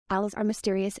Owls are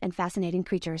mysterious and fascinating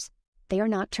creatures. They are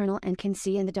nocturnal and can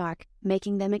see in the dark,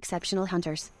 making them exceptional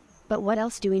hunters. But what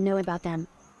else do we know about them?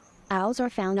 Owls are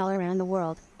found all around the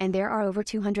world, and there are over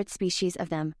 200 species of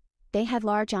them. They have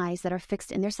large eyes that are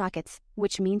fixed in their sockets,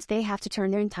 which means they have to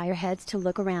turn their entire heads to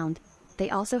look around. They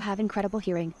also have incredible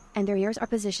hearing, and their ears are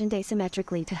positioned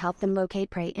asymmetrically to help them locate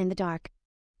prey in the dark.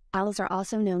 Owls are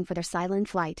also known for their silent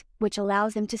flight, which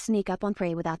allows them to sneak up on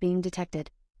prey without being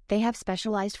detected. They have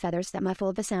specialized feathers that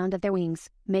muffle the sound of their wings,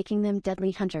 making them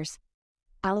deadly hunters.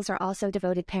 Owls are also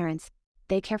devoted parents.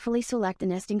 They carefully select a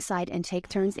nesting site and take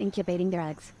turns incubating their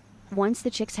eggs. Once the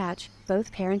chicks hatch,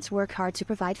 both parents work hard to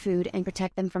provide food and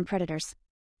protect them from predators.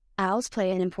 Owls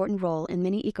play an important role in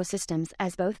many ecosystems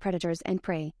as both predators and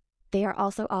prey. They are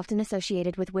also often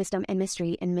associated with wisdom and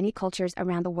mystery in many cultures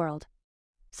around the world.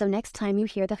 So next time you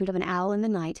hear the hoot of an owl in the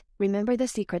night, remember the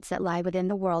secrets that lie within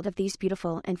the world of these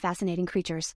beautiful and fascinating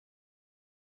creatures.